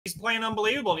he's playing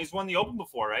unbelievable, and he's won the Open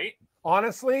before, right?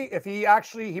 Honestly, if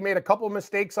he made a couple of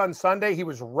mistakes on Sunday, he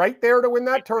was right there to win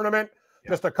that tournament.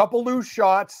 Yeah. Just a couple loose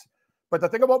shots. But the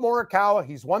thing about Morikawa,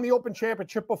 he's won the Open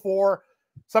Championship before.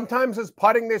 Sometimes his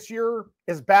putting this year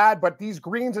is bad, but these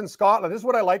greens in Scotland, this is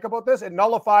what I like about this. It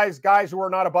nullifies guys who are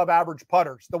not above average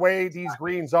putters, the way these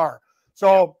greens are.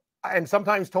 So, and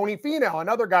sometimes Tony Finau,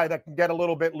 another guy that can get a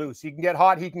little bit loose. He can get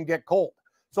hot, he can get cold.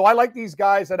 So I like these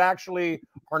guys that actually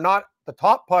are not the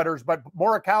top putters, but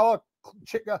Morikawa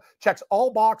checks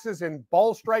all boxes in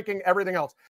ball striking, everything else.